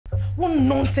What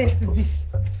nonsense is this?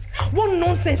 What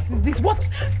nonsense is this? What?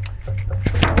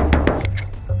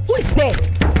 Who is there?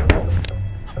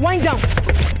 Wind down.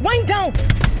 Wind down.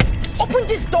 Open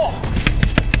this door.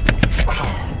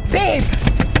 Babe.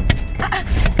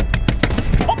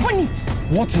 Open it.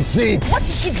 What is it? What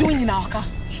is she doing in our car?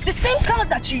 The same car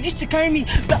that you used to carry me,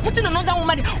 but putting another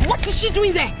woman in. What is she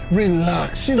doing there?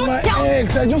 Relax. She's Don't my tell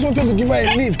ex. I just wanted to give her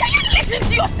a lift. Can you listen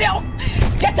to yourself?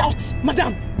 Get out,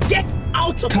 madam. Get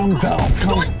out of Calm the car. down.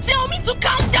 Don't tell me to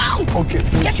calm down. Okay,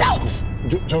 please. Get out.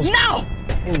 Just now.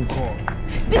 Oh, God.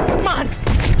 This man.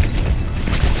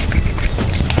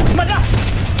 Madam,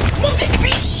 move this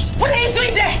bitch. What are you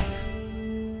doing there?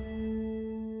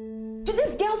 Do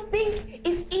these girls think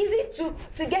it's easy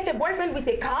to get a boyfriend with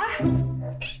a car?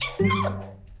 It's not.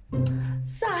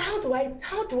 Sir, how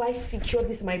do I secure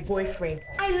this my boyfriend?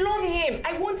 I love him.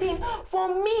 I want him for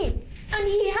me. And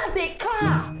he has a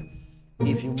car.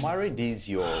 If you marry this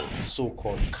your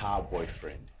so-called car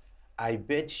boyfriend, I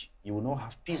bet you will not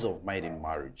have peace of mind in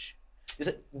marriage. You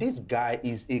see, this guy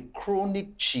is a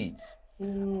chronic cheat.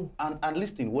 And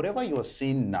listen, whatever you are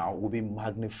saying now will be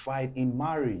magnified in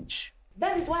marriage.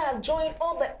 That is why I've joined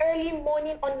all the early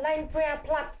morning online prayer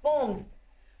platforms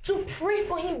to pray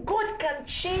for him. God can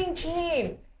change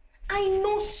him. I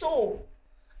know so.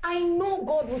 I know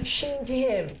God will change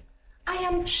him. I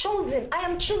am chosen. I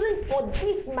am chosen for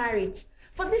this marriage,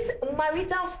 for this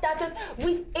marital status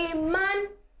with a man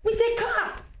with a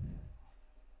car.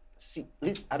 See,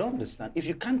 listen, I don't understand. If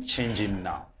you can't change him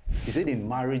now, is it in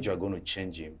marriage you are going to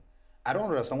change him? I don't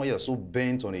understand why you're so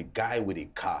bent on a guy with a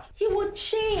car. He will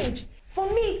change. For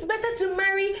me, it's better to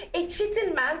marry a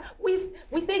cheating man with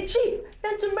a Jeep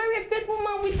than to marry a faithful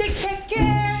man with a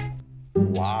keke.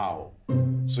 Wow.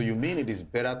 So you mean it is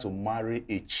better to marry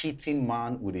a cheating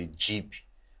man with a Jeep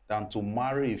than to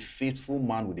marry a faithful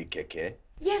man with a keke?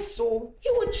 Yes, so he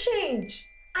will change.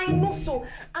 I know so.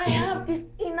 I have this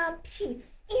inner peace,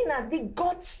 the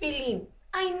God's feeling.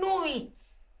 I know it.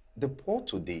 The poor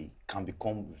today can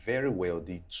become very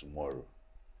wealthy tomorrow.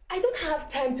 I don't have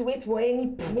time to wait for any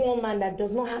poor man that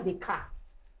does not have a car.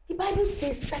 The Bible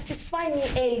says, satisfy me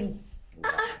early.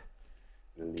 Wow.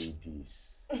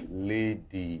 Ladies,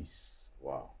 ladies,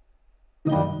 wow.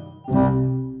 Stop.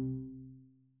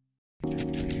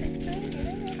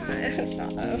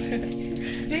 Oh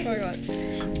my gosh.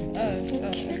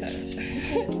 Okay.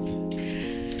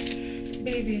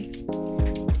 Baby.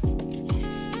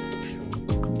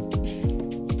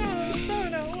 Stop,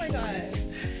 no, oh my god.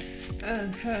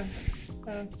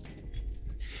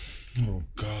 Oh,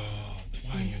 God.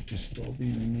 Why are you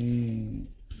disturbing me?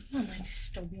 Why am I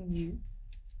disturbing you?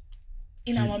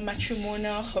 In our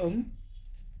matrimonial home?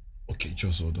 Okay,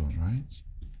 just hold on, right?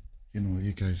 You know,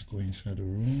 you guys go inside the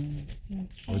room. Okay.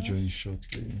 I'll join you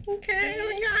shortly. Okay, oh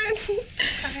my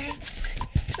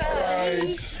god.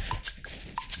 Alright.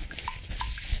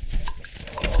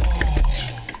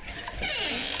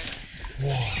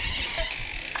 What?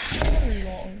 How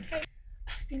long?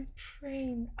 I've been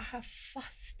praying, I have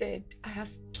fasted, I have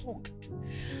talked,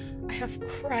 I have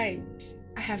cried,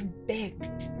 I have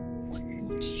begged. What do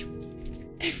you want?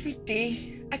 Every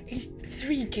day, at least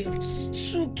 3 girls,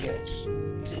 2 girls,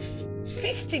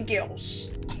 50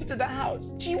 girls come to the house.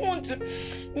 Do you want to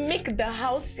make the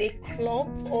house a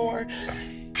club or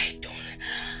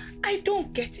I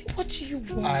don't get it. What do you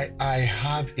want? I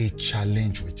have a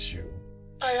challenge with you.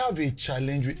 I have a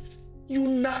challenge with you.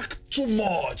 Knock too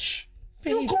much.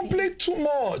 Baby. You complain too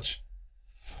much.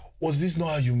 Was this not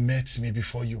how you met me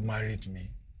before you married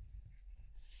me?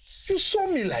 You saw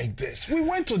me like this. We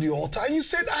went to the altar and you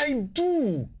said, I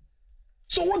do.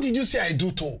 So what did you say I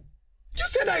do to? You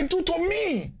said I do to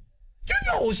me. You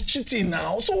know I was cheating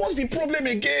now. So what's the problem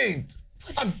again?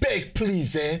 I beg,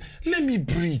 please, let me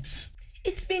breathe.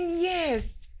 It's been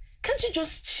years. Can't you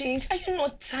just change? Are you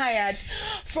not tired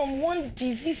from one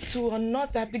disease to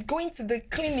another? Be going to the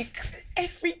clinic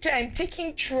every time,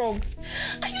 taking drugs.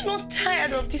 Are you not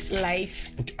tired of this life?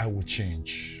 Okay, I will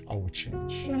change. I will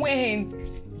change.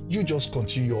 When? You just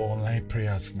continue your online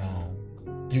prayers now.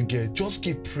 You get, just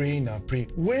keep praying and praying.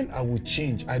 When I will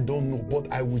change, I don't know,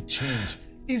 but I will change.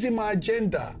 It's in my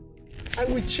agenda. I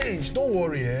will change. Don't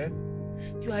worry,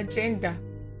 Your agenda?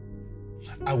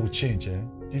 I will change,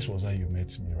 This was how you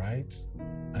met me, right?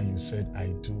 And you said I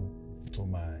do to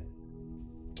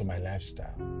my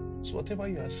lifestyle. So whatever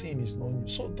you are saying is not new.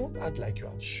 So don't act like you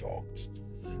are shocked.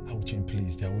 I will change,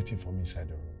 please. They are waiting for me inside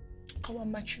the room. Our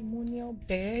matrimonial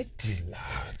bed?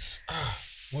 Relax.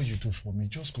 What you do for me,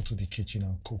 just go to the kitchen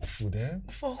and cook food,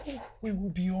 For who? We will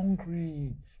be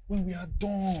hungry when we are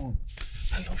done.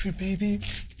 I love you, baby.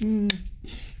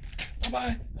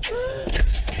 Bye-bye.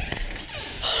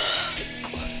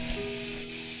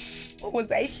 What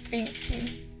was I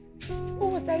thinking?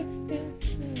 What was I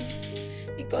thinking?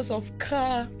 Because of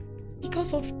car.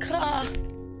 Because of car.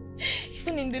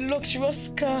 Even in the luxurious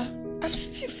car, I'm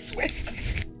still sweating.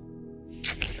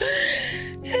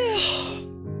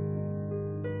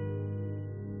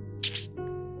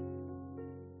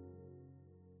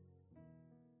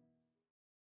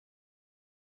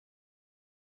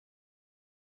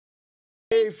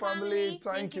 Hey family,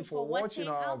 thank you for watching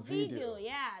our video.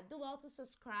 Yeah, do well to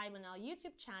subscribe on our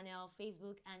YouTube channel,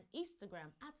 Facebook and Instagram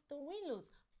at The Winlows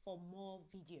for more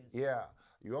videos. Yeah,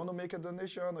 you want to make a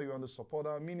donation or you want to support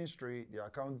our ministry, the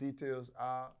account details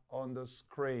are on the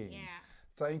screen. Yeah.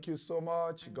 Thank you so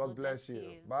much. And God bless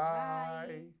you. Bye.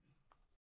 Bye.